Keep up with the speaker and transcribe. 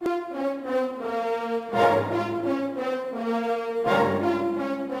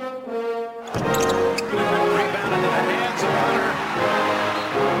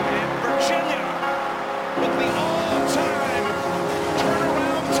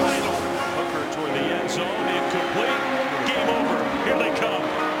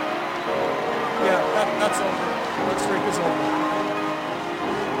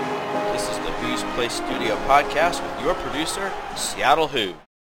podcast with your producer, Seattle Who.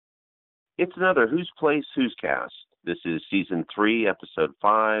 It's another Whose Place, Whose Cast. This is Season 3, Episode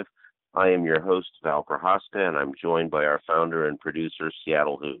 5. I am your host, Val and I'm joined by our founder and producer,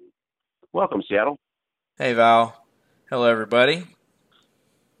 Seattle Who. Welcome, Seattle. Hey, Val. Hello, everybody.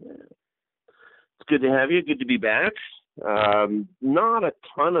 It's good to have you. Good to be back. Not a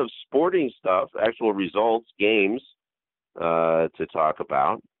ton of sporting stuff, actual results, games to talk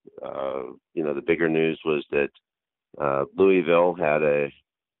about. The bigger news was that Louisville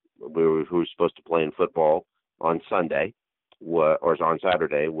who was supposed to play in football on Sunday, or on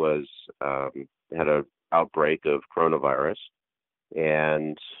Saturday, had an outbreak of coronavirus,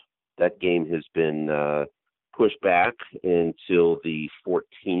 and that game has been pushed back until the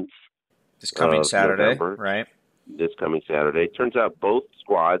 14th. This coming Saturday, November. Right? This coming Saturday. Turns out both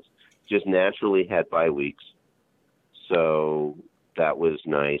squads just naturally had bye weeks, so that was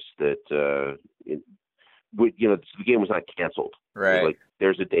nice that the game was not canceled. Right. Like,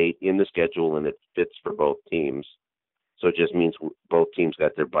 there's a date in the schedule and it fits for both teams, so it just means both teams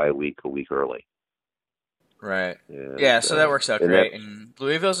got their bye week a week early. Right. And, so that works out great. And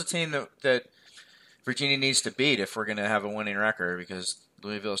Louisville's a team that Virginia needs to beat if we're going to have a winning record, because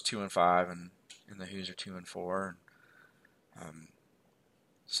Louisville's 2-5 and the Hoos are 2-4.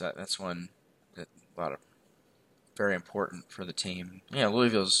 So that's one that a lot of very important for the team. Yeah,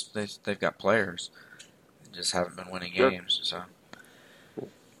 Louisville's they've got players, they just haven't been winning games, so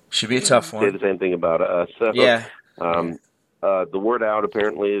should be a tough one. Say the same thing about us. So, yeah. The word out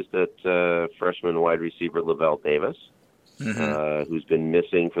apparently is that freshman wide receiver Lavelle Davis, who's been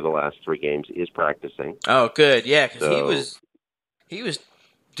missing for the last 3 games, is practicing. Oh, good. Yeah, because he was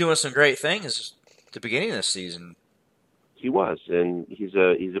doing some great things at the beginning of the season. He was, and he's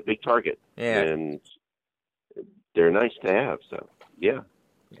a big target. Yeah. And they're nice to have. So yeah.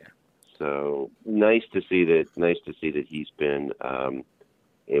 So nice to see that he's been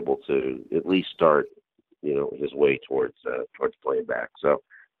able to at least start, his way towards playing back. So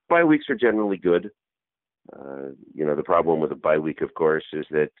bye weeks are generally good. The problem with a bye week, of course, is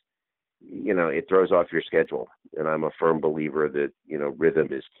that it throws off your schedule, and I'm a firm believer that rhythm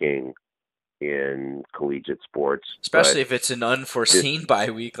is king in collegiate sports, especially if it's an unforeseen bye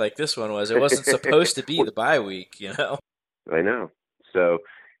week like this one was. It wasn't supposed to be the bye week, I know. So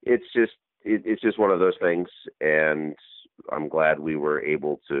it's just one of those things, and I'm glad we were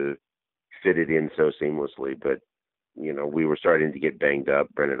able to fit it in so seamlessly. But we were starting to get banged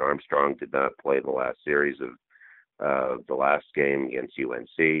up. Brendan Armstrong did not play the last series of the last game against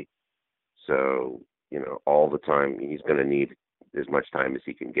UNC. So all the time he's going to need as much time as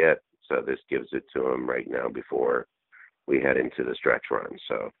he can get. So this gives it to him right now before we head into the stretch run.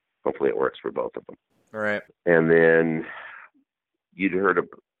 So hopefully it works for both of them. All right. And then you heard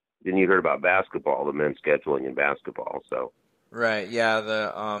about basketball, the men's scheduling in basketball. So right, yeah,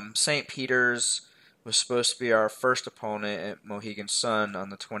 the St. Peter's was supposed to be our first opponent at Mohegan Sun on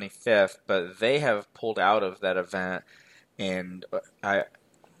the 25th, but they have pulled out of that event, and I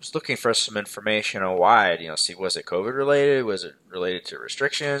was looking for some information on why. See, was it COVID related? Was it related to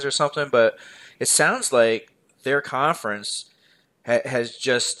restrictions or something? But it sounds like their conference has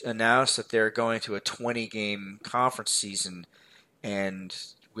just announced that they're going to a 20-game conference season, and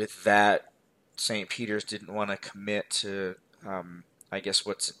with that, St. Peter's didn't want to commit to, maybe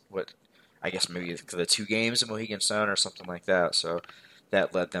the 2 games at Mohegan Sun or something like that. So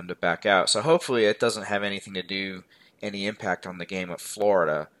that led them to back out. So hopefully it doesn't have anything to do, any impact on the game at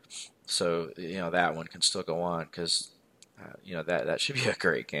Florida. So, that one can still go on, because, that should be a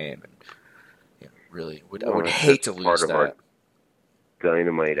great game. And really I would hate to lose part that. Of our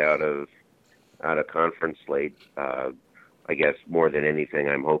dynamite out of conference slate. I guess more than anything,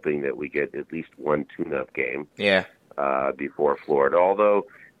 I'm hoping that we get at least one tune-up game. Yeah. Before Florida, although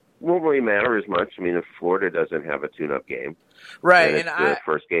it won't really matter as much. I mean, if Florida doesn't have a tune-up game, right, and it's the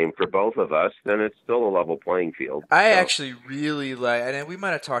first game for both of us, then it's still a level playing field. I actually really like, and we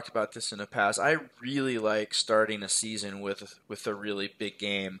might have talked about this in the past, I really like starting a season with a really big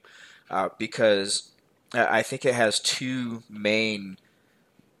game, because I think it has 2 main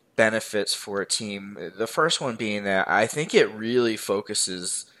benefits for a team. The first one being that I think it really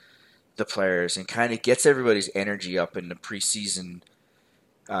focuses the players and kind of gets everybody's energy up in the preseason,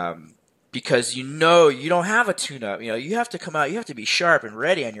 because you don't have a tune-up. You have to come out, you have to be sharp and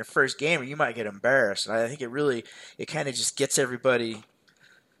ready on your first game, or you might get embarrassed. And I think it kind of just gets everybody,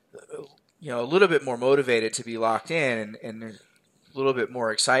 a little bit more motivated to be locked in, and a little bit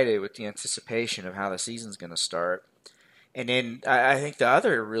more excited with the anticipation of how the season's going to start. And then I think the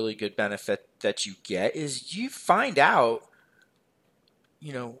other really good benefit that you get is you find out,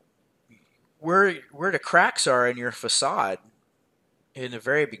 where the cracks are in your facade in the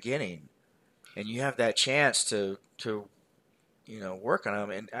very beginning, and you have that chance to work on them.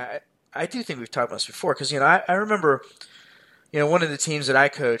 And I do think we've talked about this before because I remember one of the teams that I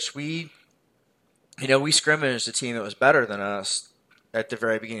coached, we scrimmaged a team that was better than us at the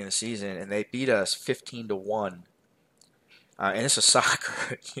very beginning of the season, and they beat us 15-1. And it's a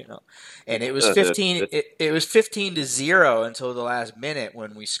soccer, and it was 15. It was 15-0 until the last minute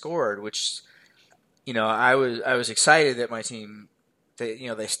when we scored, which I was excited that my team,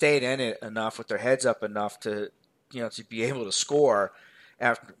 they stayed in it enough with their heads up enough to to be able to score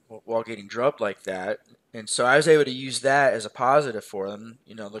after while getting drubbed like that, and so I was able to use that as a positive for them.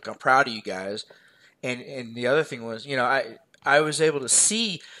 Look, I'm proud of you guys. And the other thing was, I was able to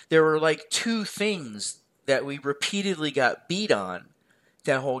see there were like two things that we repeatedly got beat on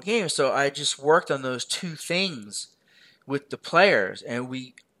that whole game. So I just worked on those two things with the players, and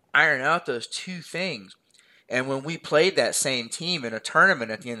we ironed out those two things. And when we played that same team in a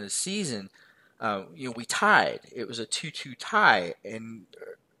tournament at the end of the season, we tied. It was a 2-2 tie, and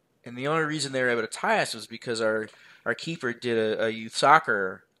the only reason they were able to tie us was because our keeper did a youth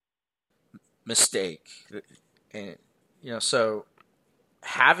soccer mistake, and so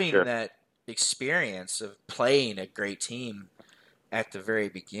having that experience of playing a great team at the very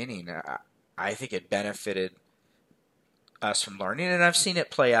beginning, I think it benefited us from learning, and I've seen it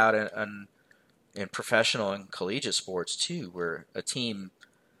play out in professional and collegiate sports too, where a team,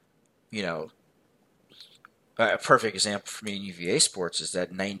 a perfect example for me in UVA sports is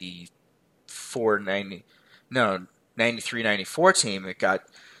that 93-94 team that got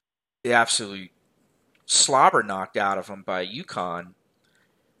the absolute slobber knocked out of them by UConn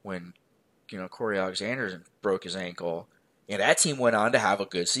when Corey Alexander broke his ankle, and that team went on to have a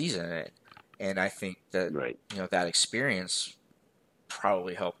good season. And I think that that experience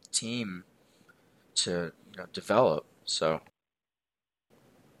probably helped the team to develop. So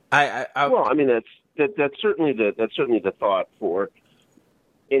that's certainly the thought for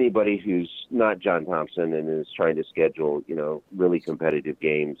anybody who's not John Thompson and is trying to schedule really competitive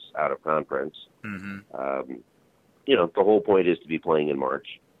games out of conference. Mm-hmm. The whole point is to be playing in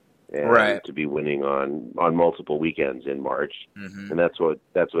March. And to be winning on multiple weekends in March, and that's what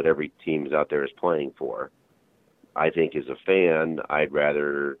every team out there is playing for. I think as a fan, I'd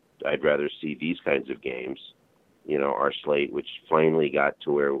rather see these kinds of games. Our slate, which finally got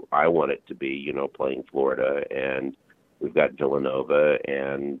to where I want it to be. Playing Florida, and we've got Villanova,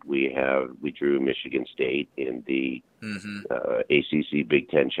 and we drew Michigan State in the ACC Big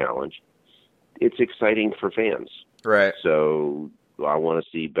Ten Challenge. It's exciting for fans, right? So I want to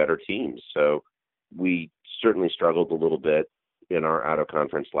see better teams. So we certainly struggled a little bit in our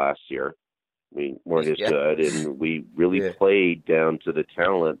out-of-conference last year. We weren't as good, and we really played down to the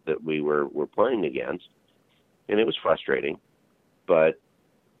talent that we were playing against, and it was frustrating. But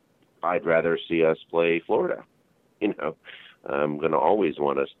I'd rather see us play Florida. I'm going to always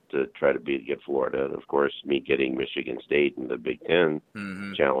want us to try to get Florida. And, of course, me getting Michigan State in the Big Ten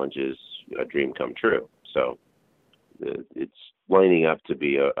challenge is a dream come true. So it's lining up to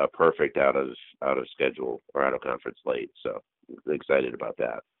be a perfect out of schedule or out of conference slate. So excited about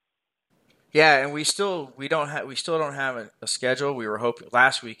that. Yeah, and we still don't have a schedule. We were hoping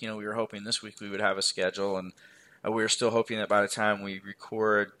last week, we were hoping this week we would have a schedule, and we were still hoping that by the time we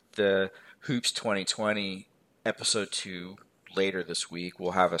record the Hoops 2020 episode 2 later this week,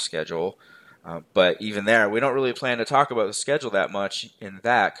 we'll have a schedule. But even there, we don't really plan to talk about the schedule that much in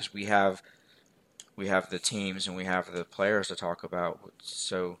that because we have the teams and we have the players to talk about.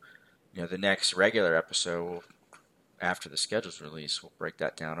 So, the next regular episode after the schedule's released, we'll break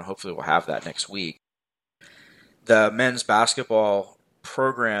that down, and hopefully we'll have that next week. The men's basketball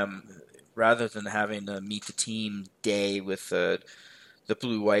program, rather than having a meet the team day with the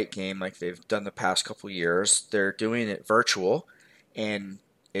blue-white game like they've done the past couple years, they're doing it virtual, and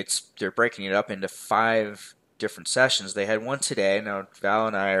they're breaking it up into 5 different sessions. They had one today. Now Val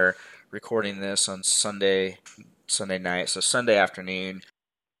and I are recording this on Sunday night, so Sunday afternoon.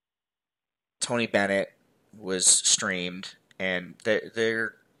 Tony Bennett was streamed, and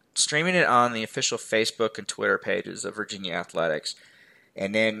they're streaming it on the official Facebook and Twitter pages of Virginia Athletics.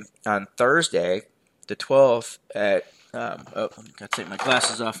 And then on Thursday, the 12th at I've got to take my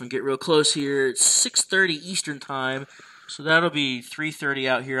glasses off and get real close here. It's 6:30 Eastern Time, so that'll be 3:30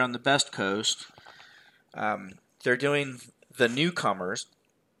 out here on the Best Coast. They're doing the newcomers,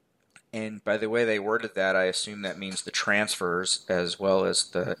 and by the way they worded that, I assume that means the transfers as well as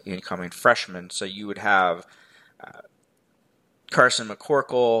the incoming freshmen. So you would have Carson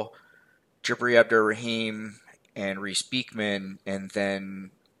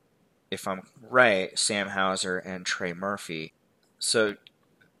if I'm right, Sam Hauser and Trey Murphy. So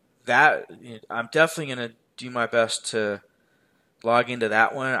that I'm definitely going to do my best to log into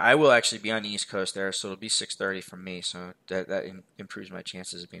that one. I will actually be on the East Coast there, so it'll be 6:30 from me. So that improves my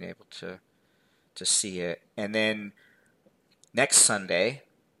chances of being able to see it. And then next Sunday,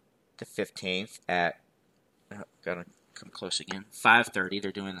 the 15th at gotta come close again, 5:30.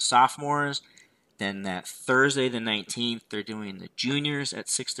 They're doing the sophomores. Then that Thursday, the 19th, they're doing the juniors at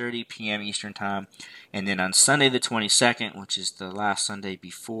 6:30 p.m. Eastern Time. And then on Sunday, the 22nd, which is the last Sunday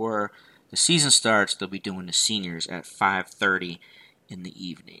before the season starts, they'll be doing the seniors at 5:30 in the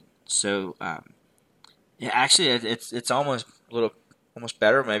evening. So, actually, it's almost a little almost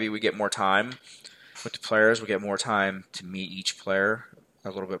better. Maybe we get more time with the players. We get more time to meet each player a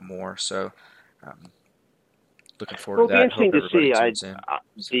little bit more. So, looking forward to that. It'll be interesting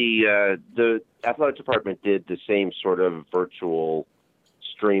to see. The athletic department did the same sort of virtual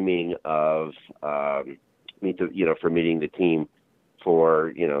streaming of for meeting the team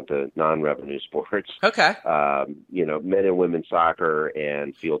for the non-revenue sports. Okay. Men and women's soccer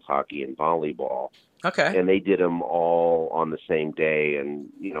and field hockey and volleyball. Okay. And they did them all on the same day,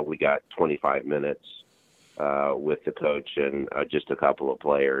 and we got 25 minutes with the coach and just a couple of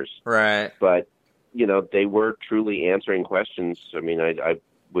players. Right. But they were truly answering questions. I mean, I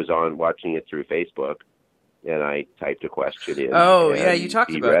was watching it through Facebook, and I typed a question in. Oh, yeah, you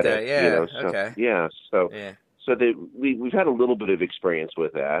talked about that. Yeah. Okay. Yeah. So we've had a little bit of experience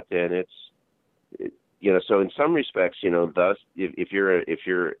with that, and so in some respects, thus if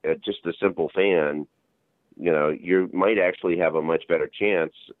you're just a simple fan, you might actually have a much better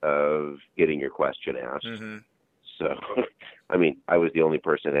chance of getting your question asked. Mm-hmm. So, I mean, I was the only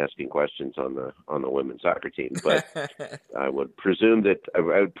person asking questions on the women's soccer team, but I would presume there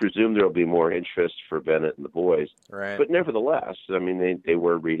will be more interest for Bennett and the boys. Right. But nevertheless, I mean, they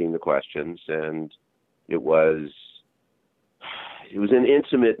were reading the questions, and it was an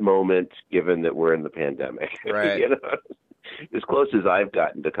intimate moment, given that we're in the pandemic. Right. As close as I've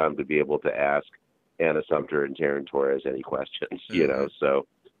gotten to come to be able to ask Anna Sumter and Taryn Torres any questions. Mm-hmm. So,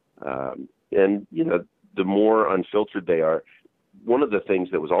 the more unfiltered they are. One of the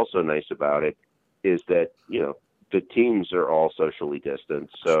things that was also nice about it is that, the teams are all socially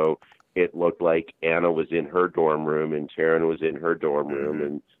distanced. So it looked like Anna was in her dorm room and Taryn was in her dorm room Mm-hmm.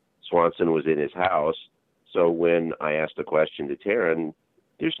 and Swanson was in his house. So when I asked a question to Taryn,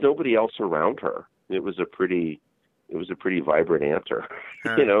 there's nobody else around her. It was a pretty vibrant answer.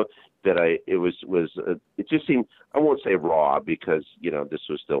 Huh. It just seemed, I won't say raw because, this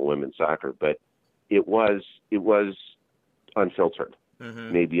was still women's soccer, but it was unfiltered,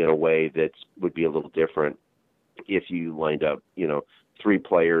 Mm-hmm. maybe in a way that would be a little different if you lined up, three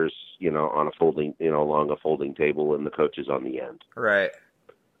players, on a folding, along a folding table and the coach is on the end. Right.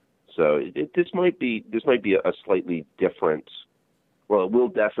 So this might be a slightly different, well, it will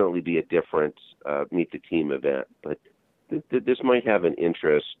definitely be a different meet the team event, but this might have an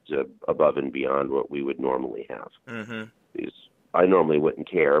interest above and beyond what we would normally have. Mm-hmm. Because I normally wouldn't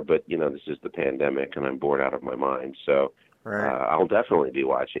care, but this is the pandemic and I'm bored out of my mind. So Right. I'll definitely be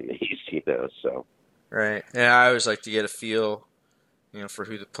watching these, so. Right. Yeah, I always like to get a feel, for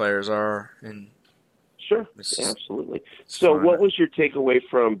who the players are. And Sure, absolutely. It's So fun. what was your takeaway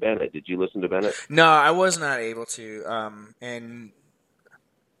from Bennett? Did you listen to Bennett? No, I was not able to. And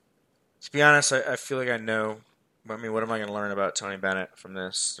to be honest, I feel like I know. I mean, what am I going to learn about Tony Bennett from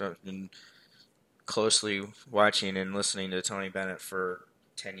this? I've been closely watching and listening to Tony Bennett for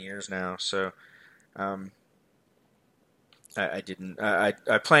 10 years now. So I didn't. I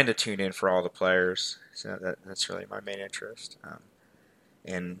plan to tune in for all the players. So that's really my main interest.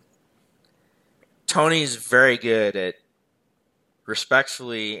 And Tony's very good at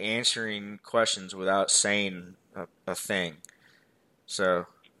respectfully answering questions without saying a thing. So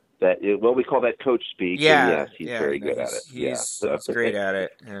We call that coach speak. yeah, and yes, he's very good at it. He's great at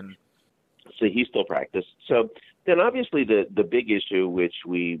it, and so he still practiced. So then, obviously, the big issue, which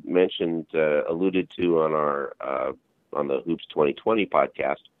we mentioned, alluded to on our on the Hoops 2020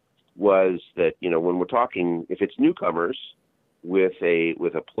 podcast, was that when we're talking, if it's newcomers with a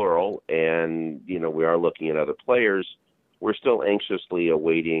plural, and we are looking at other players, we're still anxiously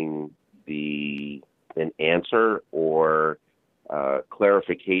awaiting an answer or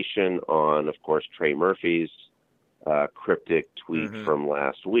clarification on, of course, Trey Murphy's cryptic tweet Mm-hmm. from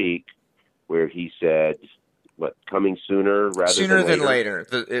last week, where he said, "What, coming sooner than later?"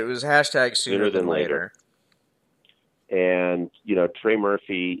 It was hashtag sooner than later. And Trey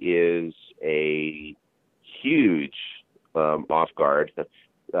Murphy is a huge off guard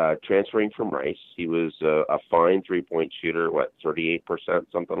transferring from Rice. He was a fine 3-point shooter, 38%,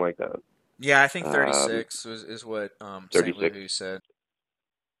 something like that. Yeah, I think 36 is what St. 36. Louis said.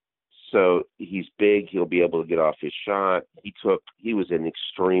 So he's big. He'll be able to get off his shot. He was an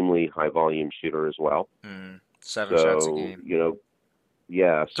extremely high volume shooter as well. 7 shots a game.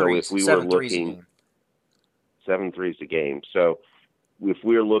 Yeah. So Threes. if we 7 were threes a looking, game. 7 threes a game. So if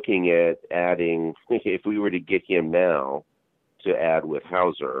we're looking at adding, if we were to get him now to add with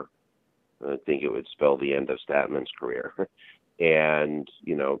Hauser, I think it would spell the end of Statman's career, and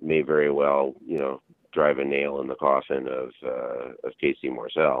may very well drive a nail in the coffin of Casey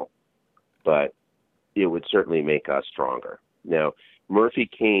Morcell. But it would certainly make us stronger. Now, Murphy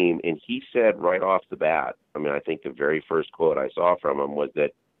came and he said right off the bat, I mean, I think the very first quote I saw from him was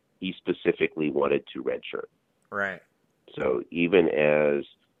that he specifically wanted to redshirt. Right. So even as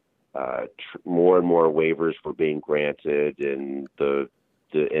more and more waivers were being granted, and the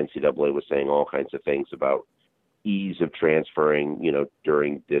NCAA was saying all kinds of things about ease of transferring,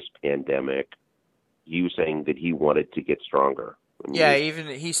 during this pandemic, he was saying that he wanted to get stronger. I mean, Yeah, even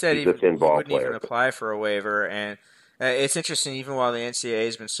he said he wouldn't player. even apply for a waiver, and it's interesting. Even while the NCAA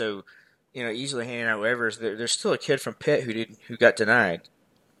has been so, easily handing out waivers, there's still a kid from Pitt who got denied.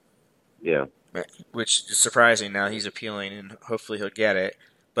 Yeah, which is surprising. Now he's appealing, and hopefully he'll get it.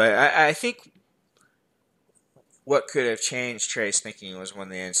 But I think what could have changed Trey's thinking was when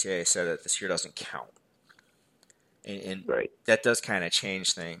the NCAA said that this year doesn't count, and right. That does kind of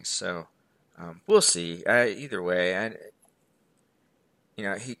change things. So we'll see. Either way,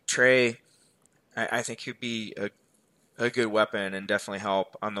 Trey, I think he'd be a good weapon and definitely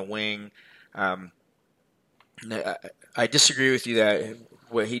help on the wing. I disagree with you that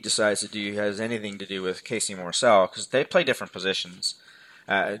what he decides to do has anything to do with Casey Morcell, because they play different positions.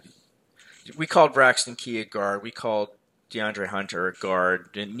 We called Braxton Key a guard. We called DeAndre Hunter a guard.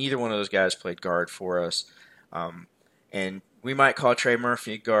 And neither one of those guys played guard for us. And we might call Trey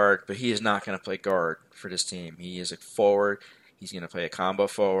Murphy a guard, but he is not going to play guard for this team. He is a forward. He's going to play a combo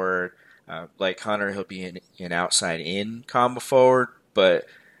forward. Like Hunter, he'll be an outside-in combo forward. But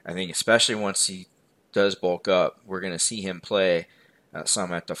I think especially once he does bulk up, we're going to see him play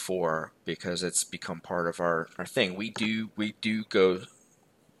some at the 4, because it's become part of our thing. We do go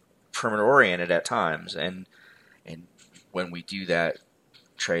perimeter oriented at times, and when we do that,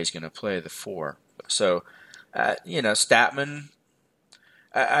 Trey's going to play the 4. So Statman,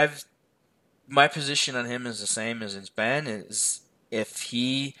 my position on him is the same as it's been. Is if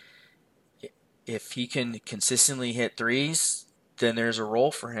he can consistently hit threes, then there's a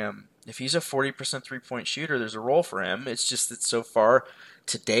role for him. If he's a 40% 3-point shooter, there's a role for him. It's just that so far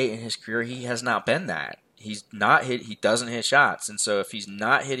to date in his career, he has not been that. He doesn't hit shots. And so if he's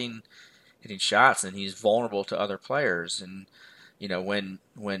not hitting shots, then he's vulnerable to other players. And, when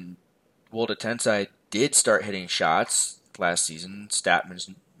Wolde Tensai did start hitting shots last season, Statman's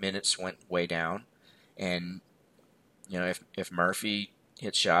minutes went way down. And, if Murphy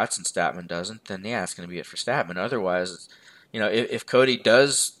hits shots and Statman doesn't, then yeah, it's going to be it for Statman. Otherwise, if Cody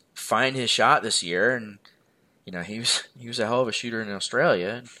does find his shot this year, and he was a hell of a shooter in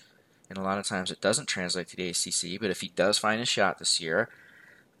Australia, and a lot of times it doesn't translate to the ACC, but if he does find his shot this year,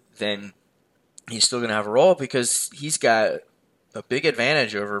 then he's still going to have a role, because he's got a big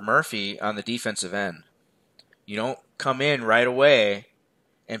advantage over Murphy on the defensive end. You don't come in right away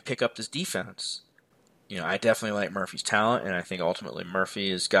and pick up this defense. I definitely like Murphy's talent, and I think ultimately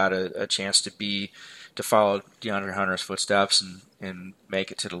Murphy has got a chance to follow DeAndre Hunter's footsteps and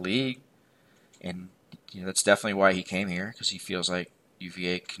make it to the league. And that's definitely why he came here, because he feels like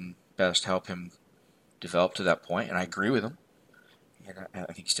UVA can best help him develop to that point. And I agree with him. And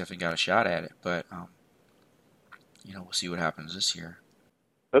I think he's definitely got a shot at it. But, we'll see what happens this year.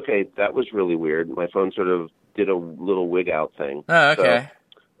 Okay, that was really weird. My phone sort of did a little wig out thing. Oh, okay.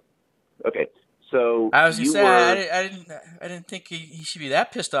 So I was going to say, I didn't think he should be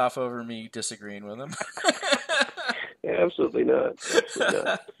that pissed off over me disagreeing with him. Yeah, absolutely not.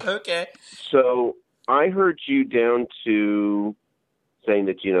 Okay. So I heard you down to saying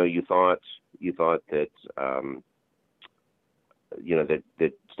that you thought that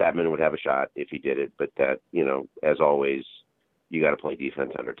that Statman would have a shot if he did it, but that as always, you got to play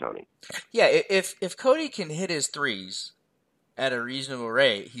defense under Tony. Yeah, if Cody can hit his threes at a reasonable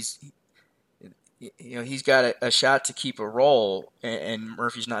rate, he's got a shot to keep a role, and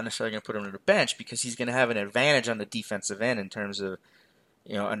Murphy's not necessarily going to put him on the bench, because he's going to have an advantage on the defensive end in terms of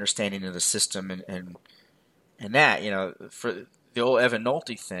understanding of the system and that for the old Evan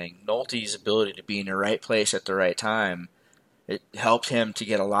Nolte thing. Nolte's ability to be in the right place at the right time, it helped him to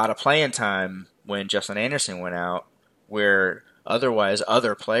get a lot of playing time when Justin Anderson went out, where Otherwise,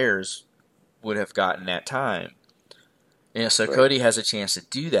 other players would have gotten that time. So Right. Cody has a chance to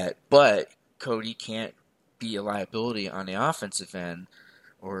do that, but Cody can't be a liability on the offensive end,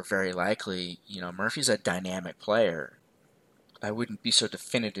 or very likely, Murphy's a dynamic player. I wouldn't be so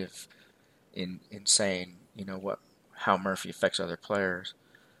definitive in saying, how Murphy affects other players.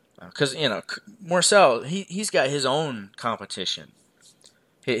 Because, Morcell, he's got his own competition.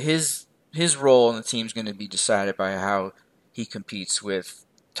 His role in the team is going to be decided by how he competes with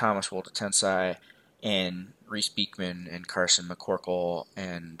Thomas Wolde-Tensai and Reese Beekman and Carson McCorkle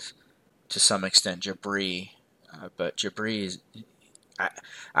and to some extent Jabri. But Jabri is,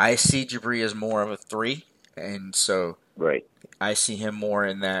 I see Jabri as more of a 3, and so Right. I see him more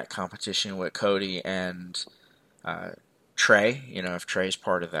in that competition with Cody and Trey. If Trey's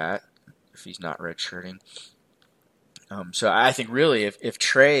part of that, if he's not redshirting. So I think really, if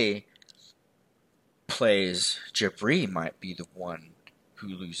Trey plays, Jabri might be the one who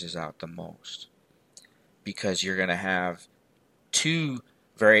loses out the most, because you're going to have 2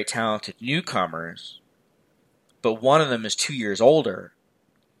 very talented newcomers, but one of them is 2 years older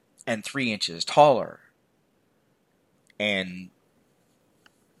and 3 inches taller. And,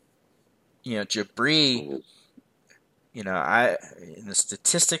 Jabri, in the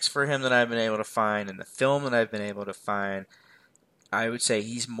statistics for him that I've been able to find, and the film that I've been able to find, I would say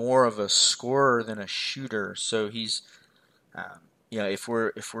he's more of a scorer than a shooter. So he's, if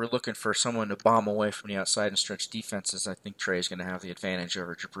we're looking for someone to bomb away from the outside and stretch defenses, I think Trey's going to have the advantage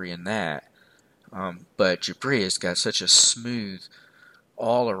over Jabri in that. But Jabri has got such a smooth,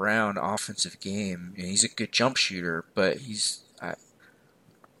 all-around offensive game. He's a good jump shooter, but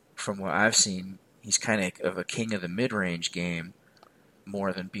from what I've seen, he's kind of a king of the mid-range game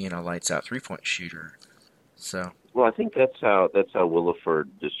more than being a lights-out three-point shooter. So. Well, I think that's how Williford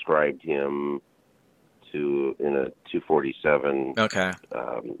described him in a 247. Okay.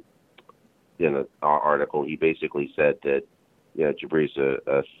 In an article, he basically said that Jabri's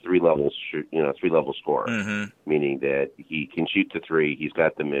a three-level scorer, mm-hmm. meaning that he can shoot the 3, he's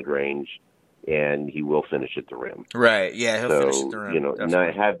got the mid-range, and he will finish at the rim. Right. Yeah, he'll finish at the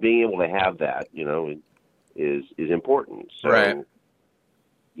rim. Being able to have that, is important. So, right.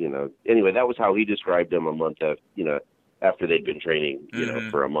 Anyway, that was how he described him a month after they'd been training, mm-hmm.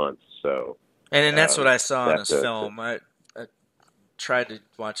 for a month. So, and that's what I saw in his film. I tried to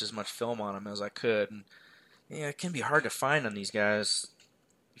watch as much film on him as I could, and it can be hard to find on these guys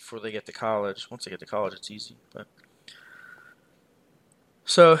before they get to college. Once they get to college, it's easy. But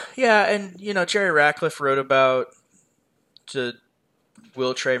so yeah, and Jerry Ratcliffe wrote about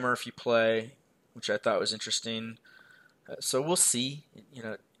will Trey Murphy play, which I thought was interesting. So we'll see.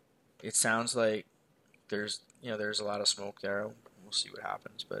 It sounds like there's a lot of smoke there. We'll see what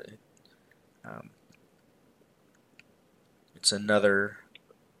happens, but it's another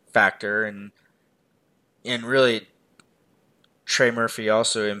factor, and really, Trey Murphy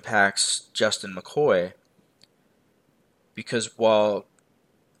also impacts Justin McCoy, because while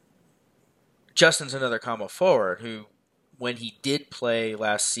Justin's another combo forward who, when he did play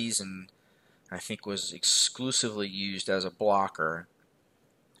last season, I think was exclusively used as a blocker.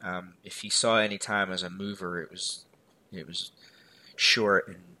 If he saw any time as a mover, it was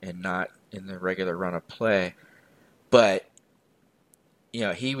short and not in the regular run of play. But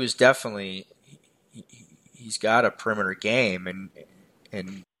he was definitely he's got a perimeter game,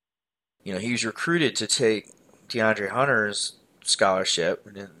 and he was recruited to take DeAndre Hunter's scholarship,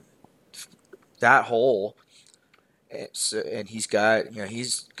 and that hole. And he's got,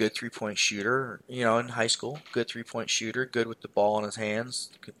 he's a good 3-point shooter, in high school, good 3-point shooter, good with the ball in his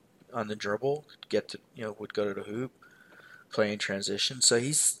hands, on the dribble, would go to the hoop, play in transition. So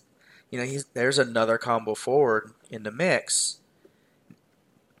he's there's another combo forward in the mix.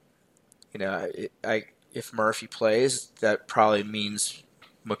 If Murphy plays, that probably means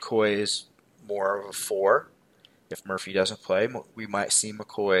McCoy is more of a 4. If Murphy doesn't play, we might see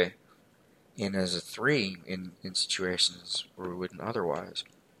McCoy in as a 3 in situations where we wouldn't otherwise.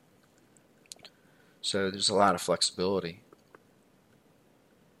 So there's a lot of flexibility.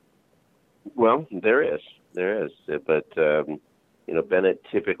 Well, there is, but Bennett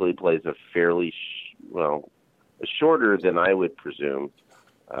typically plays a fairly shorter than I would presume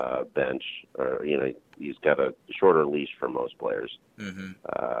bench, or he's got a shorter leash for most players. Mm-hmm.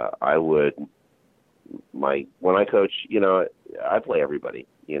 When I coach, I play everybody.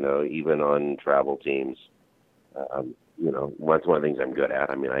 Even on travel teams, that's one of the things I'm good at.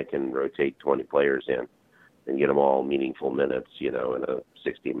 I mean, I can rotate 20 players in and get them all meaningful minutes, in a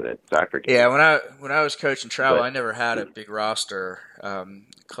 60-minute soccer game. Yeah, when I was coaching travel, I never had a big roster.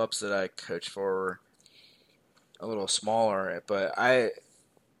 Clubs that I coached for were a little smaller. But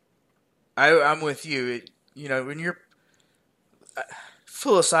I'm with you. When you're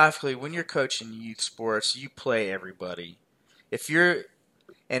philosophically, when you're coaching youth sports, you play everybody. If you're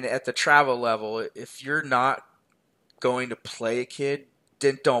and at the travel level, if you're not going to play a kid,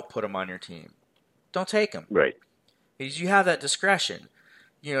 then don't put him on your team. Don't take him. Right. Because you have that discretion.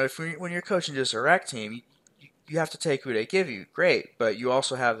 When you're coaching just a rec team, you have to take who they give you. Great, but you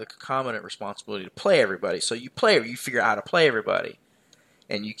also have the concomitant responsibility to play everybody. So you figure out how to play everybody,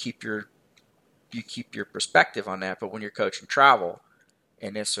 and you keep your perspective on that. But when you're coaching travel,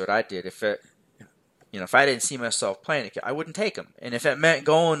 and that's what I did. If I didn't see myself playing it, I wouldn't take him. And if it meant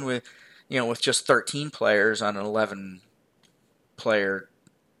going with just 13 players on an 11 player,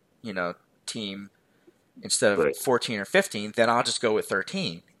 team instead of Right. 14 or 15, then I'll just go with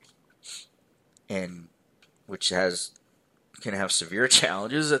 13. And which can have severe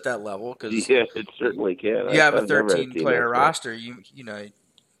challenges at that level because Yes, it certainly can. you have a I've never had 13 team player that roster. You're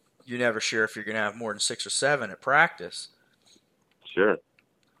never sure if you're going to have more than 6 or 7 at practice. Sure.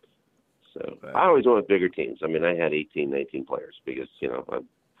 So But I always went with bigger teams. I mean, I had 18, 19 players because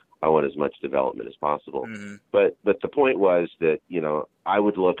I want as much development as possible. mm-hmm. But the point was that I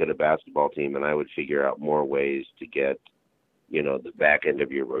would look at a basketball team and I would figure out more ways to get the back end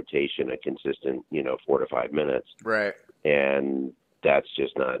of your rotation a consistent 4 to 5 minutes. Right. And that's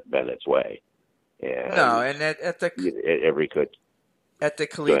just not Bennett's way. And No, and every coach at the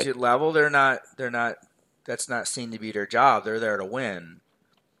collegiate level, they're not. That's not seen to be their job. They're there to win,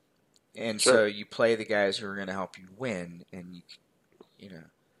 and Sure. so you play the guys who are going to help you win, and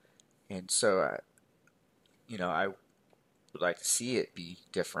and so I would like to see it be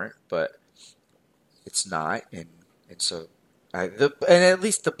different, but it's not, and so and at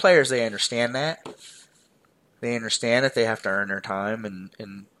least the players, they understand that. They understand that they have to earn their time,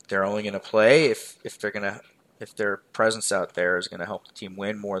 and they're only going to play if their presence out there is going to help the team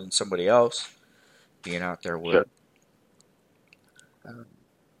win more than somebody else being out there would. Sure.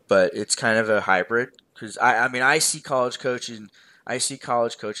 But it's kind of a hybrid because I see college coaches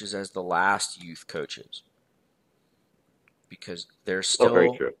as the last youth coaches because they're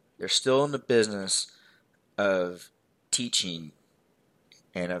Very true. in the business of teaching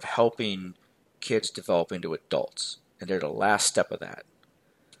and of helping kids develop into adults, and they're the last step of that.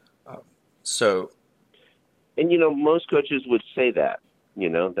 And most coaches would say that.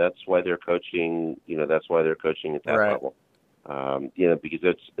 That's why they're coaching. That's why they're coaching at that right. level.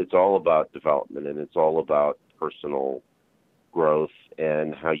 Because it's all about development and it's all about personal growth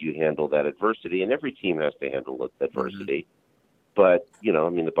and how you handle that adversity. And every team has to handle adversity. Mm-hmm. But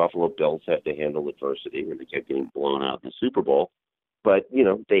the Buffalo Bills had to handle adversity when they kept getting blown out in the Super Bowl. But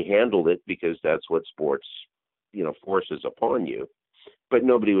they handled it because that's what sports forces upon you. But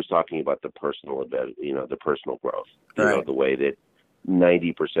nobody was talking about the personal growth. Right. The way that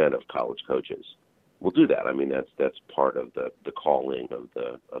 90% of college coaches will do that. I mean, that's part of the calling of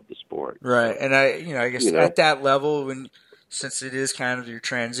the sport. Right. And I guess at that level, since it is kind of your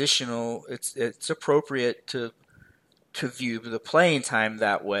transitional, it's appropriate to view the playing time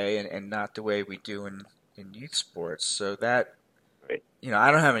that way and not the way we do in youth sports. So that, right.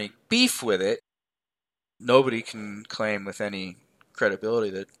 I don't have any beef with it. Nobody can claim with any credibility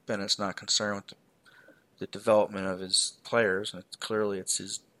that Bennett's not concerned with the development of his players, and clearly it's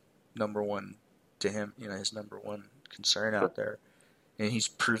his number one his number one concern out there, and he's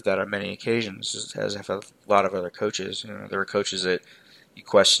proved that on many occasions. As have a lot of other coaches. There are coaches that you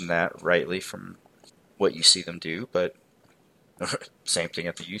question that rightly from what you see them do, but same thing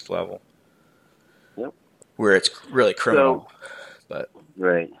at the youth level, yep. where it's really criminal.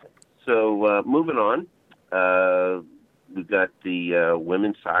 Right. So moving on. We've got the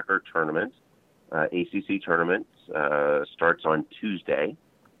women's soccer tournament, ACC tournament, starts on Tuesday.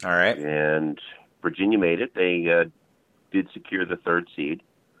 All right. And Virginia made it. They did secure the 3rd seed,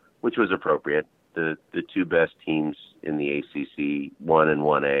 which was appropriate. The two best teams in the ACC, 1 and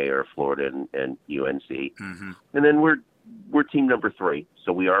 1A, are Florida and UNC. Mm-hmm. And then we're team number 3,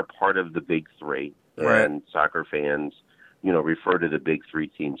 so we are part of the Big 3. Right. And soccer fans, refer to the Big 3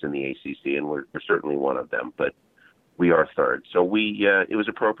 teams in the ACC, and we're certainly one of them. But we are 3rd. So it was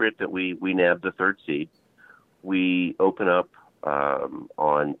appropriate that we nabbed the 3rd seed. We open up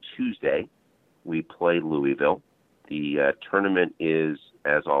on Tuesday. We play Louisville. The tournament is,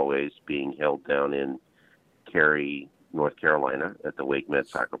 as always, being held down in Cary, North Carolina at the Wake Med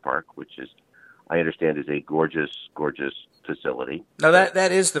Soccer Park, which is, I understand, is a gorgeous, gorgeous facility. Now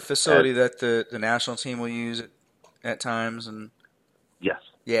that is the facility that the national team will use at times, and yes.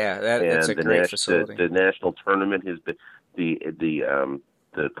 Yeah, that's a great facility. The national tournament has been the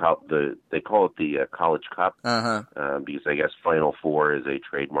they call it the College Cup Uh-huh. because I guess Final Four is a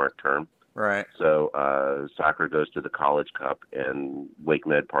trademark term. Right. So soccer goes to the College Cup, and Wake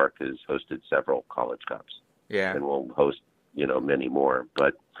Med Park has hosted several College Cups, Yeah. and we'll host many more.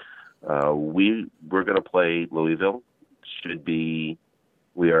 But we're going to play Louisville.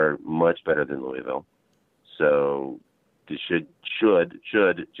 We are much better than Louisville, so this should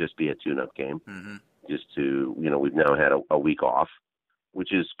just be a tune-up game. Mm-hmm. Just to we've now had a week off,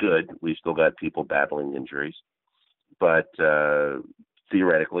 which is good. We've still got people battling injuries, but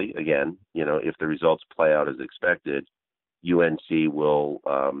theoretically, again, if the results play out as expected, UNC will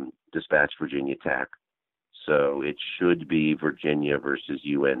dispatch Virginia Tech. So it should be Virginia versus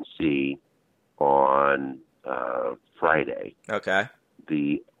UNC on Friday. Okay.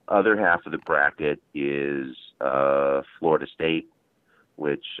 The other half of the bracket is Florida State,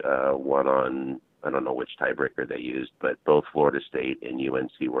 which won on, I don't know which tiebreaker they used, but both Florida State and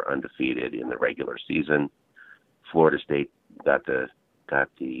UNC were undefeated in the regular season. Florida State got the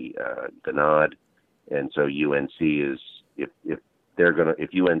nod, and so UNC is if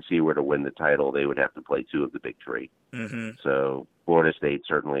UNC were to win the title, they would have to play two of the big three. Mm-hmm. So Florida State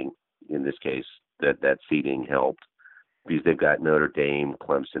certainly, in this case, that seeding helped because they've got Notre Dame,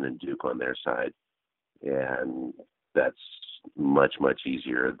 Clemson, and Duke on their side, and that's much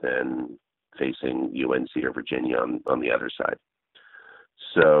easier than facing UNC or Virginia on the other side.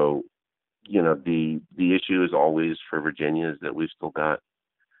 So, the issue is always for Virginia is that we still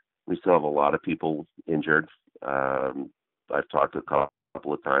have a lot of people injured. I've talked a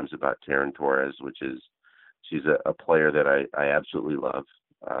couple of times about Taryn Torres, she's a player that I absolutely love.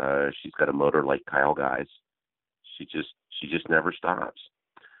 She's got a motor like Kyle Guys. She just never stops.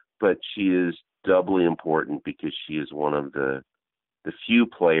 But she is doubly important because she is one of the few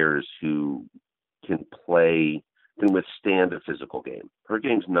players who can withstand a physical game. Her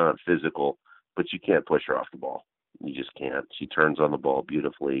game's not physical, but you can't push her off the ball. You just can't. She turns on the ball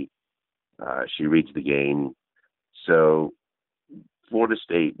beautifully. She reads the game. So Florida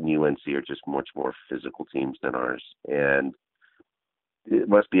State and UNC are just much more physical teams than ours. And it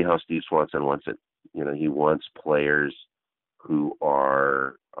must be how Steve Swanson wants it. He wants players who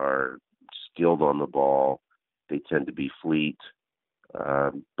are skilled on the ball. They tend to be fleet.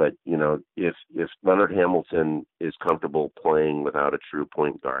 But if Leonard Hamilton is comfortable playing without a true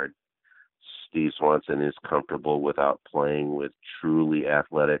point guard, Steve Swanson is comfortable without playing with truly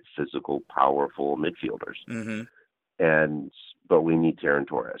athletic, physical, powerful midfielders. Mm-hmm. But we need Taryn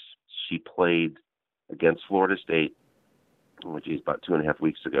Torres. She played against Florida State, which is about 2.5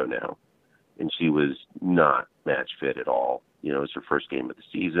 weeks ago now, and she was not match fit at all. It was her first game of the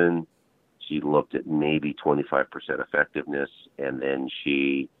season. She looked at maybe 25% effectiveness, and then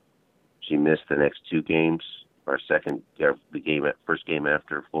she missed the next two games. First game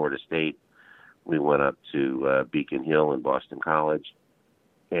after Florida State, we went up to Beacon Hill in Boston College,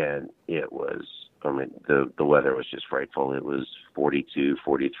 and it was, the weather was just frightful. It was 42,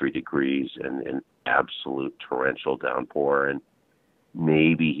 43 degrees and an absolute torrential downpour, and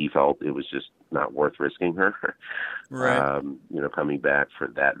maybe he felt it was just not worth risking her, right? Coming back for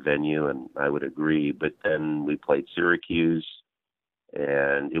that venue, and I would agree. But then we played Syracuse,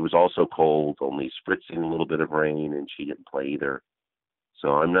 and it was also cold, only spritzing a little bit of rain, and she didn't play either. So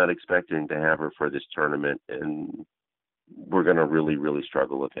I'm not expecting to have her for this tournament, and we're going to really, really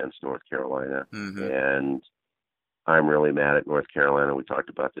struggle against North Carolina. Mm-hmm. And I'm really mad at North Carolina. We talked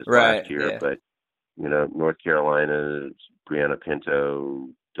about this last year, yeah. But North Carolina's Brianna Pinto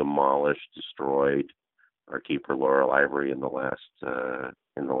demolished, destroyed our keeper Laurel Ivory in the last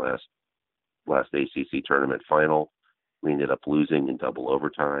ACC tournament final. We ended up losing in double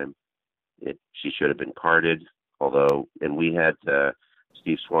overtime. She should have been carded, and we had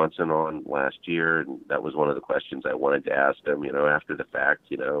Steve Swanson on last year, and that was one of the questions I wanted to ask him. After the fact,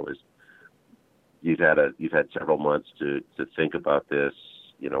 is you've had several months to think about this.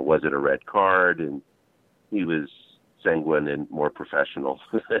 Was it a red card? And he was sanguine and more professional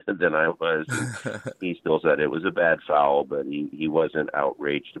than I was. He still said it was a bad foul, but he wasn't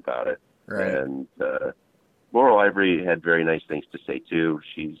outraged about it. Right. And Laurel Ivory had very nice things to say too.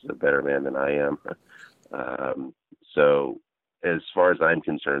 She's a better man than I am. So as far as I'm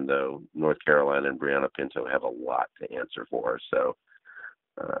concerned, though, North Carolina and Brianna Pinto have a lot to answer for. So,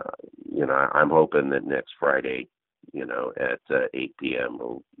 I'm hoping that next Friday, at 8 p.m.,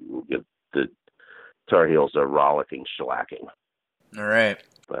 we'll give the Tar Heels a rollicking shellacking. All right.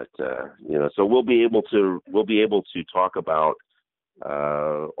 But so we'll be able to talk about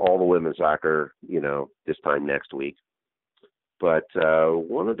all the women's soccer, this time next week. But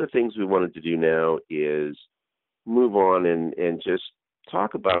one of the things we wanted to do now is move on and just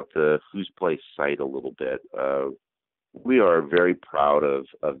talk about the Who's Place site a little bit. We are very proud of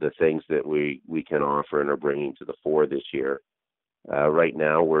the things that we can offer and are bringing to the fore this year. Right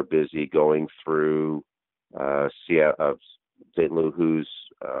now, we're busy going through St. Louis Who's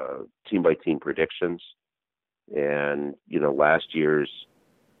team-by-team predictions. And, last year's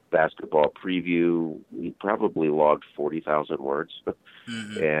basketball preview, we probably logged 40,000 words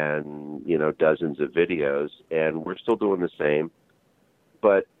and, dozens of videos. And we're still doing the same.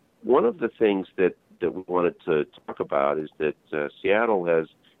 But one of the things that we wanted to talk about is that Seattle has,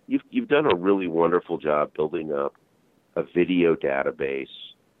 you've done a really wonderful job building up a video database.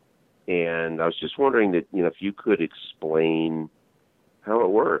 And I was just wondering that, if you could explain how it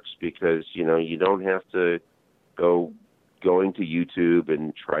works, because, you don't have to going to YouTube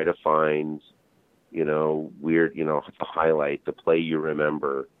and try to find, weird, the highlight, the play you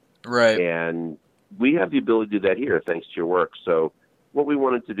remember. Right. And we have the ability to do that here thanks to your work. So what we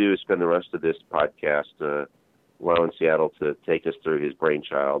wanted to do is spend the rest of this podcast, Val and Seattle, to take us through his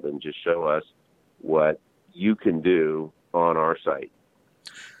brainchild and just show us what you can do on our site.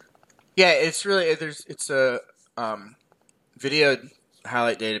 Yeah, it's a video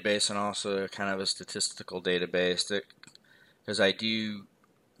highlight database and also kind of a statistical database that, because I do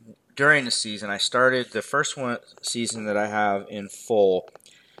during the season, I started the first season that I have in full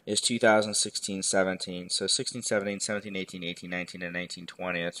is 2016-17. So 16-17, 17-18, 18-19, and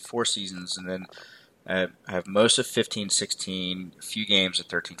 19-20. That's 4 seasons, and then I have most of 15-16, a few games at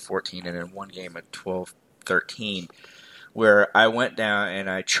 13-14, and then one game at 12-13, where I went down and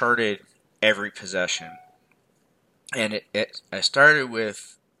I charted every possession. And I started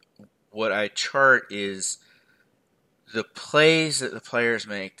with what I chart is the plays that the players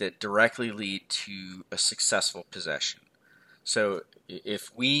make that directly lead to a successful possession. So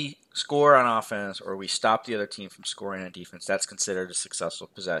if we score on offense or we stop the other team from scoring on defense, that's considered a successful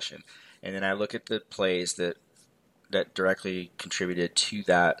possession. And then I look at the plays that directly contributed to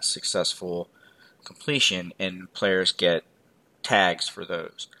that successful completion, and players get tags for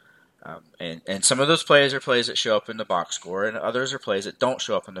those. And some of those plays are plays that show up in the box score, and others are plays that don't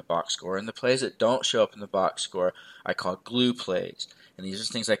show up in the box score. And the plays that don't show up in the box score, I call glue plays. And these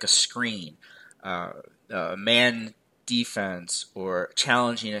are things like a screen, man defense, or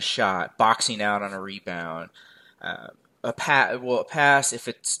challenging a shot, boxing out on a rebound. A pass, if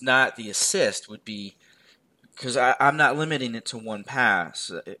it's not the assist, would be, because I'm not limiting it to one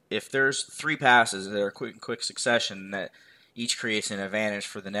pass. If there's 3 passes that are quick succession that each creates an advantage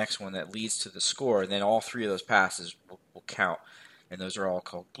for the next one that leads to the score, then all 3 of those passes will count. And those are all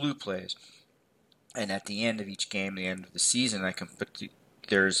called glue plays. And at the end of each game, the end of the season,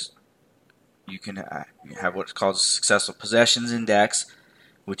 you can have what's called a successful possessions index,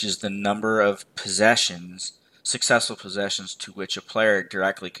 which is the number of successful possessions to which a player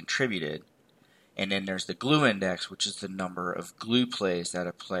directly contributed. And then there's the glue index, which is the number of glue plays that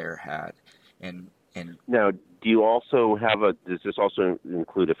a player had. And now, do you also does this also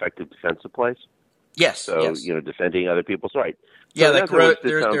include effective defensive plays? Yes. So, yes. defending other people's right. Yeah, So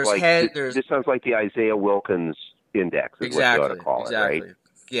this sounds like the Isaiah Wilkins index is what you ought to call it, right?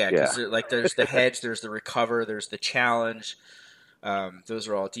 Yeah, because there's the hedge, there's the recover, there's the challenge. Those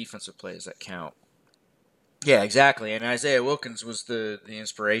are all defensive plays that count. Yeah, exactly. And Isaiah Wilkins was the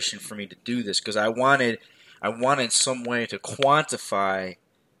inspiration for me to do this, because I wanted some way to quantify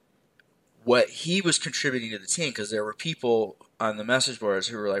what he was contributing to the team, because there were people on the message boards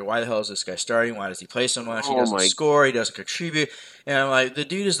who were like, why the hell is this guy starting? Why does he play so much? He doesn't score. He doesn't contribute. And I'm like, the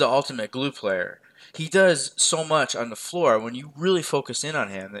dude is the ultimate glue player. He does so much on the floor. When you really focus in on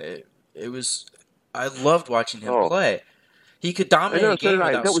him, I loved watching him play. He could dominate a game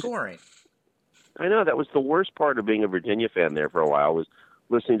without scoring. I know, that was the worst part of being a Virginia fan there for a while, was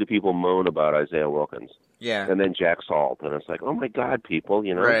listening to people moan about Isaiah Wilkins. Yeah. And then Jack Salt. And it's like, oh my God, people,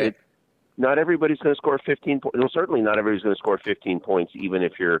 Right. Not everybody's going to score 15 points. Well, certainly not everybody's going to score 15 points, even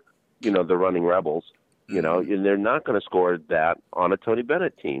if you're, the running Rebels. And they're not going to score that on a Tony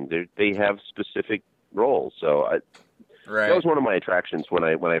Bennett team. They have specific roles. So that was one of my attractions when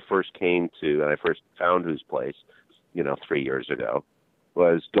I first came to, and I first found Who's Place, 3 years ago,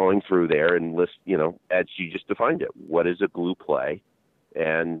 was going through there and list, as you just defined it, what is a glue play,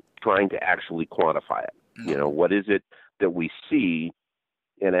 and trying to actually quantify it. What is it that we see,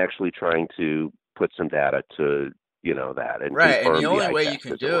 and actually trying to put some data to, that. And right, and the only way you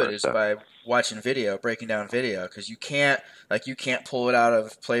can do it is by watching video, breaking down video, because you can't pull it out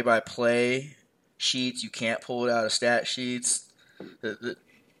of play-by-play sheets, you can't pull it out of stat sheets.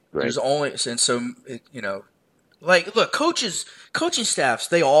 There's only, and so, look, coaching staffs,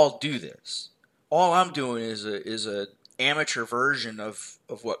 they all do this. All I'm doing is a amateur version of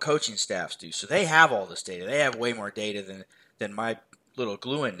what coaching staffs do. So they have all this data. They have way more data than my little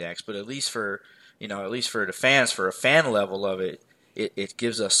glue index. But at least for the fans, for a fan level of it, it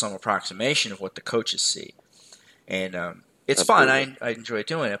gives us some approximation of what the coaches see, and it's Absolutely. fun. I enjoy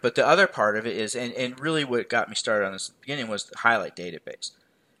doing it. But the other part of it is, and really what got me started on this at the beginning was the highlight database,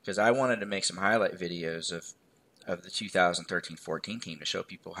 because I wanted to make some highlight videos of the 2013-14 team to show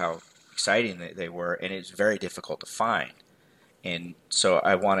people how exciting they were, and it's very difficult to find. And so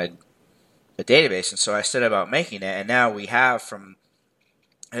I wanted a database, and so I set about making it. And now we have, from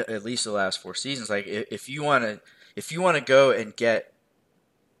at least the last 4 seasons, like if you want to go and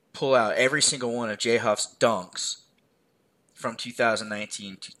pull out every single one of Jay Huff's dunks from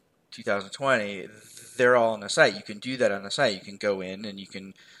 2019 to 2020, they're all on the site. You can do that on the site. You can go in and you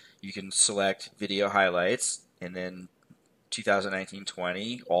can select video highlights, and then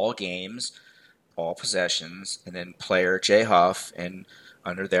 2019-20, all games, all possessions, and then player Jay Huff, and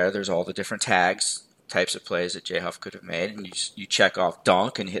under there's all the different tags, types of plays that Jay Huff could have made, and you check off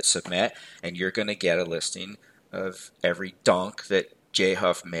dunk and hit submit, and you're going to get a listing of every dunk that Jay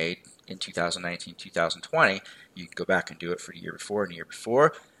Huff made in 2019-2020. You can go back and do it for the year before and the year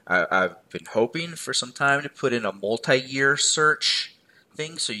before. I've been hoping for some time to put in a multi-year search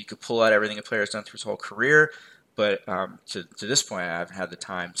thing, so you could pull out everything a player's done through his whole career. But to this point, I haven't had the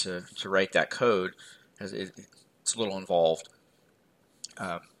time to write that code, as it's a little involved.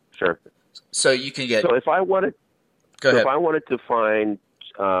 Sure. So you can get. So if I wanted, Go ahead. if I wanted to find,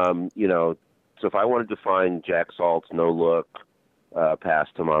 so if I wanted to find Jack Salt's no look pass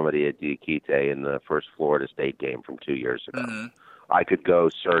to Mamadi Diakite in the first Florida State game from 2 years ago, Mm-hmm. I could go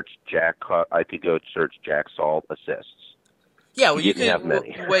search Jack Salt assists. Yeah, well, you could have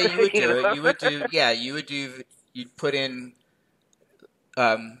many. The way you would do it, you'd put in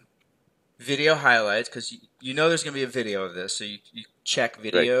video highlights, because you know there's going to be a video of this, so you check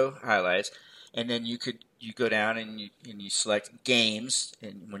video highlights, and then you go down and you select games,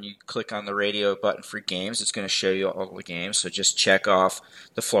 and when you click on the radio button for games, it's going to show you all the games. So just check off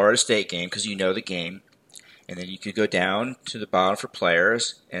the Florida State game because you know the game, and then you could go down to the bottom for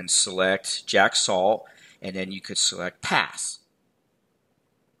players and select Jack Salt, and then you could select pass.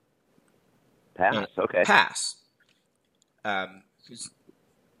 Okay. Pass. And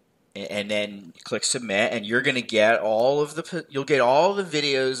then click submit, and you're going to get all the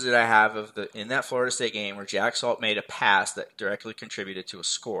videos that I have in that Florida State game where Jack Salt made a pass that directly contributed to a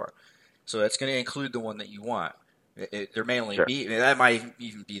score. So that's going to include the one that you want. There may only be, that might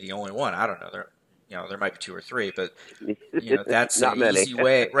even be the only one. I don't know. There might be 2 or 3, but that's Not an many. easy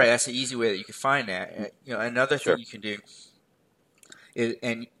way. Right, that's the easy way that you can find that. Another thing you can do is,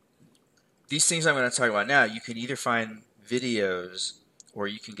 and these things I'm going to talk about now, you can either find videos or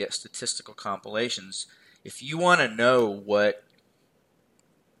you can get statistical compilations. If you want to know what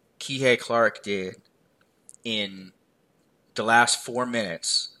Kihei Clark did in the last 4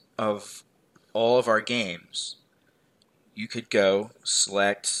 minutes of all of our games, you could go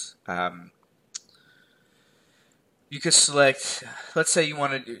select. You could select. Let's say you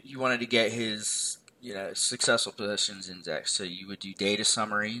wanted to get his successful possessions index. So you would do data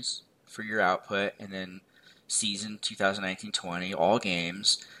summaries for your output, and then season 2019-20, all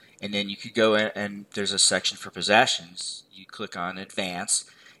games, and then you could go in and there's a section for possessions. You click on advanced,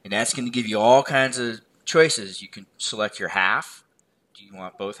 and that's going to give you all kinds of choices. You can select your half. Do you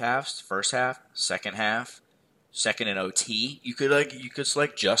want both halves? First half, second and OT. You could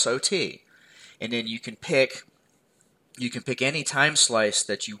select just OT, and then you can pick any time slice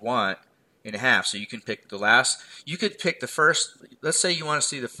that you want in half. So you can pick the first, let's say you want to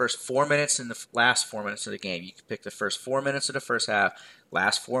see the first 4 minutes and the last 4 minutes of the game. You can pick the first 4 minutes of the first half,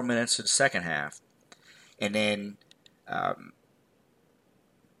 last 4 minutes of the second half. And then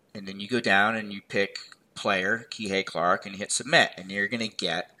you go down and you pick player, Kihei Clark, and you hit submit. And you're going to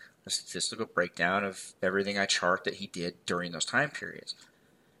get a statistical breakdown of everything I chart that he did during those time periods.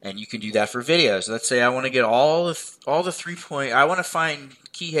 And you can do that for videos. Let's say I want to get all the 3-point. I want to find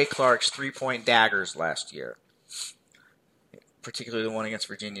Kihei Clark's 3-point daggers last year, particularly the one against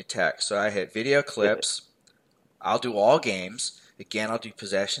Virginia Tech. So I hit video clips. I'll do all games. Again, I'll do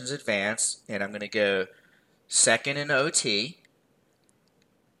possessions advance, and I'm going to go second in OT,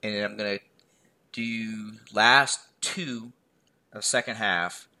 and then I'm going to do last 2 of second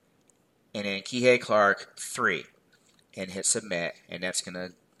half, and then Kihei Clark 3, and hit submit, and that's going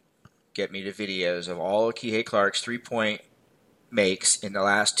to get me to videos of all of Kihei Clark's 3-point makes in the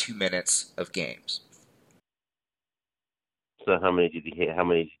last 2 minutes of games. So how many did he? How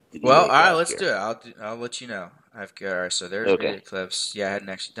many? Did Well, all right, let's do it. I'll let you know. All right, so there's Okay. video clips. Yeah, I hadn't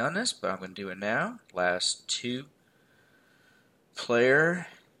actually done this, but I'm going to do it now. Last 2 player,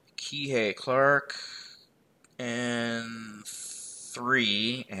 Kihei Clark, and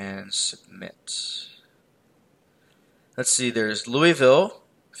 3, and submit. Let's see, there's Louisville,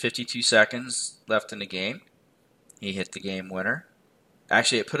 52 seconds left in the game. He hit the game winner.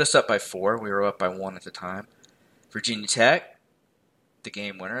 Actually, it put us up by 4. We were up by 1 at the time. Virginia Tech, the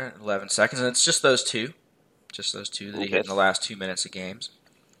game winner, 11 seconds. And it's just those two. Just those two that he hit in the last 2 minutes of games.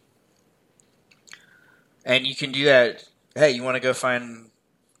 And you can do that. Hey, you want to go find,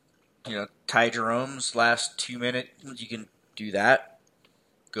 Ty Jerome's last 2 minutes? You can do that.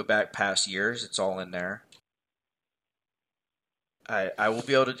 Go back past years. It's all in there. I will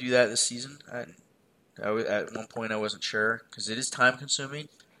be able to do that this season. At one point, I wasn't sure because it is time consuming.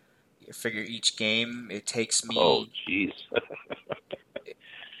 I figure each game it takes me. Oh, jeez.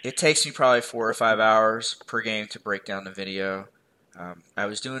 It takes me probably 4 or 5 hours per game to break down the video. I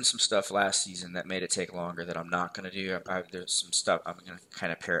was doing some stuff last season that made it take longer that I'm not going to do. There's some stuff I'm going to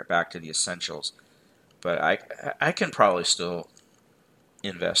kind of pare it back to the essentials, but I can probably still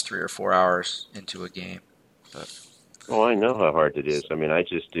invest 3 or 4 hours into a game. But. Oh, I know how hard it is. I mean, I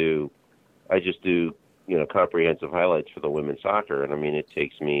just do, comprehensive highlights for the women's soccer, and I mean, it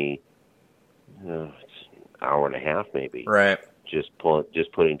takes me it's an hour and a half maybe. Right. Just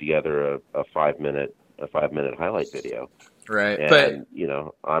putting together a 5-minute highlight video. Right. And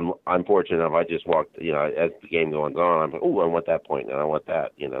I'm fortunate enough. I just walked. As the game goes on, I'm like, oh, I want that point, and I want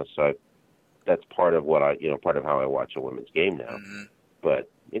that. So that's part of what part of how I watch a women's game now. Mm-hmm.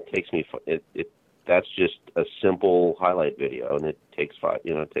 But it takes me. That's just a simple highlight video, and it takes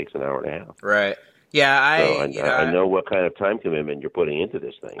it takes an hour and a half. Right. Yeah, I know what kind of time commitment you're putting into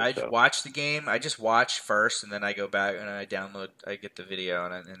this thing. I watch the game. I just watch first, and then I go back and I download. I get the video,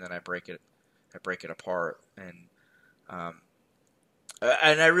 and then I break it. I break it apart, and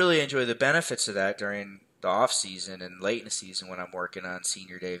I really enjoy the benefits of that during the off season and late in the season when I'm working on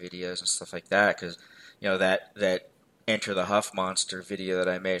senior day videos and stuff like that. Because that Enter the Huff Monster video that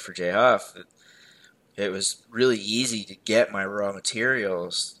I made for Jay Huff. It was really easy to get my raw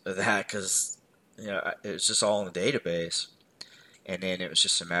materials of that because it was just all in the database, and then it was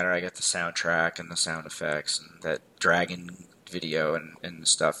just a matter. I got the soundtrack and the sound effects and that dragon video and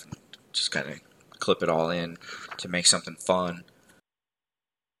stuff, and just kind of clip it all in to make something fun.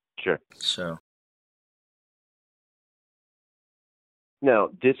 Sure. So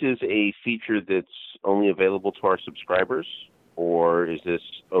now, this is a feature that's only available to our subscribers, or is this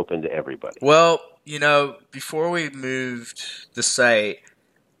open to everybody? Well, before we moved the site,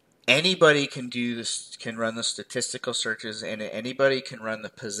 anybody can do this, can run the statistical searches, and anybody can run the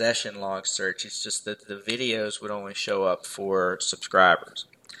possession log search. It's just that the videos would only show up for subscribers.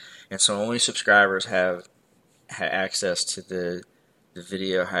 And so only subscribers have access to the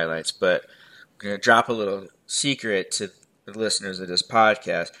video highlights. But I'm going to drop a little secret to the listeners of this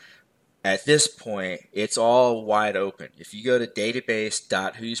podcast. At this point, it's all wide open. If you go to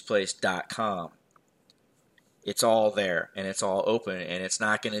database.whosplace.com, it's all there, and it's all open, and it's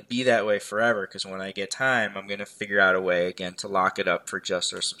not going to be that way forever, because when I get time, I'm going to figure out a way, again, to lock it up for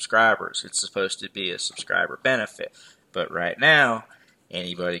just our subscribers. It's supposed to be a subscriber benefit, but right now,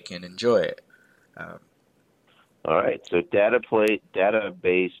 anybody can enjoy it. All right, so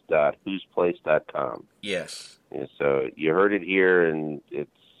database.whosplace.com. Yes. And so you heard it here, and it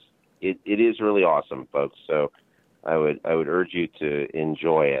is really awesome, folks. So I would urge you to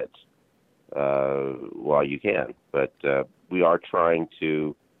enjoy it while you can. But we are trying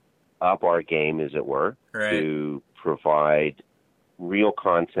to up our game, as it were, right, to provide real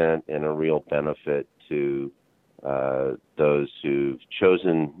content and a real benefit to those who've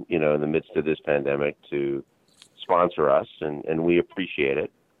chosen, in the midst of this pandemic, to sponsor us, and we appreciate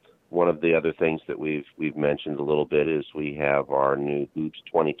it. One of the other things that we've mentioned a little bit is we have our new Hoops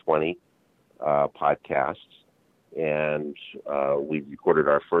 2020 podcasts, and we recorded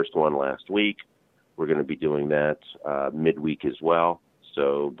our first one last week. We're going to be doing that midweek as well.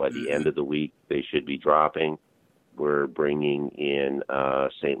 So by the end of the week, they should be dropping. We're bringing in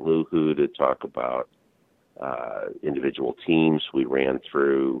St. Lou Who to talk about individual teams. We ran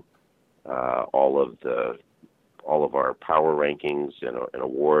through all of our power rankings and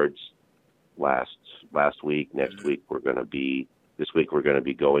awards last week. This week we're going to be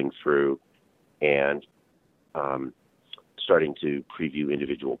going through and starting to preview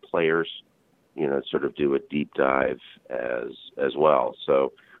individual players, sort of do a deep dive as well.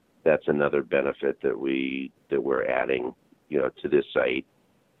 So that's another benefit that we're adding, to this site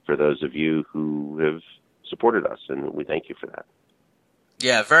for those of you who have supported us, and we thank you for that.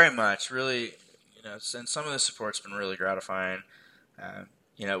 Yeah, very much. Really, and some of the support's been really gratifying.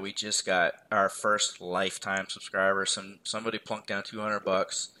 we just got our first lifetime subscriber. Somebody plunked down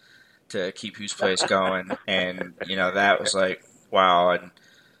 $200 to keep Who's Place going, and that was like wow,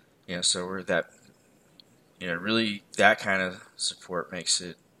 and so we're that. Really, that kind of support makes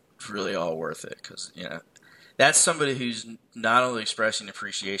it really all worth it because that's somebody who's not only expressing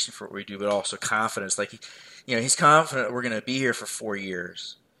appreciation for what we do, but also confidence. Like, he's confident we're going to be here for 4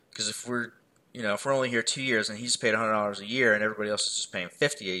 years. Because if we're only here 2 years and he's paid $100 a year and everybody else is just paying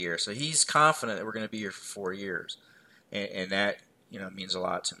 $50 a year, so he's confident that we're going to be here for 4 years, and that means a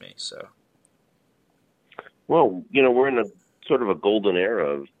lot to me. So, well, we're in a sort of a golden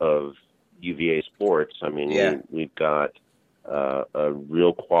era of UVA sports. I mean, we've got a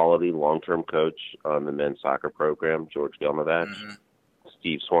real quality long-term coach on the men's soccer program, George Gelmovich. Mm-hmm.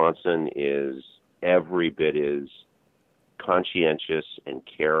 Steve Swanson is every bit as conscientious and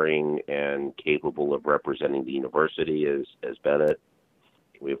caring and capable of representing the university as Bennett.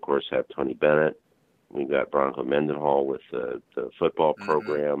 We, of course, have Tony Bennett. We've got Bronco Mendenhall with the football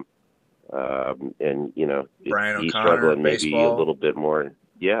program. And, Brian he's O'Connor, struggling maybe baseball. A little bit more.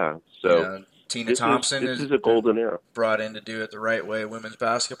 Yeah. So Tina Thompson is a golden era. Brought in to do it the right way. Women's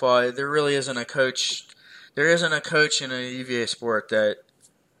basketball. There really isn't a coach. There isn't a coach in a UVA sport that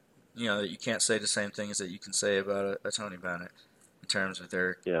that you can't say the same things that you can say about a Tony Bennett in terms of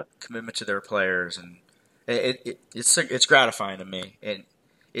their commitment to their players, and it's gratifying to me, and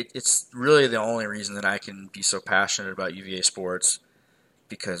it's really the only reason that I can be so passionate about UVA sports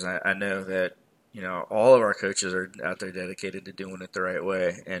because I know that all of our coaches are out there dedicated to doing it the right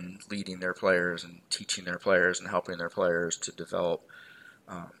way and leading their players and teaching their players and helping their players to develop,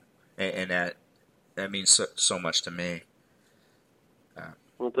 and that means so much to me.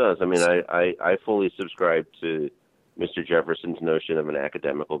 Well, it does. I mean, I fully subscribe to Mr. Jefferson's notion of an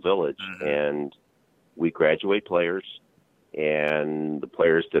academical village, and we graduate players, and the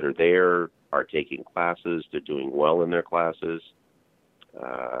players that are there are taking classes, they're doing well in their classes.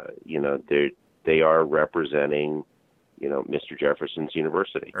 They are representing, Mr. Jefferson's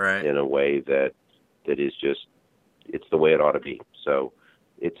university in a way that is just, it's the way it ought to be. So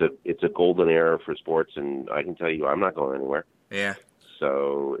it's a golden era for sports, and I can tell you, I'm not going anywhere. Yeah.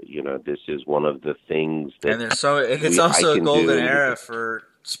 So, this is one of the things that and it's also a golden era for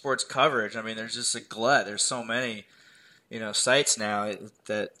sports coverage. I mean, there's just a glut. There's so many, sites now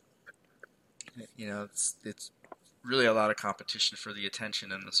that, it's really a lot of competition for the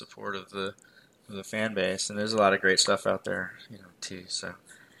attention and the support of the fan base. And there's a lot of great stuff out there, too. So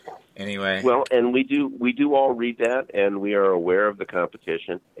anyway. Well, and we do all read that, and we are aware of the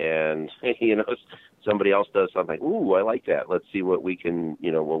competition, and, somebody else does something, ooh, I like that. Let's see what we can,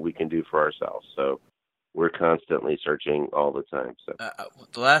 what we can do for ourselves. So we're constantly searching all the time. So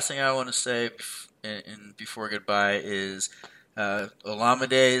the last thing I want to say before goodbye is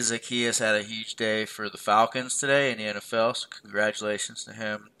Olamide Zaccheaus had a huge day for the Falcons today in the NFL, so congratulations to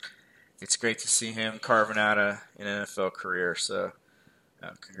him. It's great to see him carving out an NFL career, so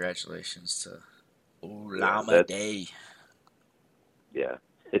congratulations to Olamide. Yeah.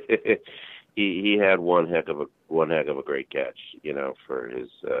 He had one heck of a great catch, for his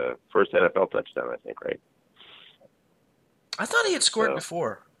first NFL touchdown, I think, right? I thought he had scored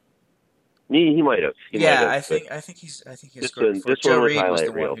before. He might have. I think he has scored before. Joe Reed was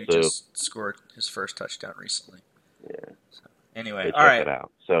the one who just scored his first touchdown recently. Yeah. So, anyway, all right. Check it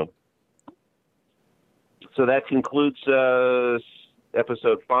out. So that concludes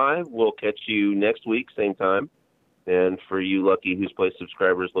episode 5. We'll catch you next week, same time. And for you lucky Who's Place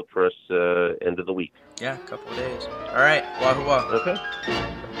subscribers, look for us end of the week. Yeah, a couple of days. All right. Wahoo. Okay.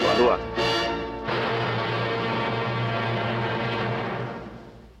 Wahoo.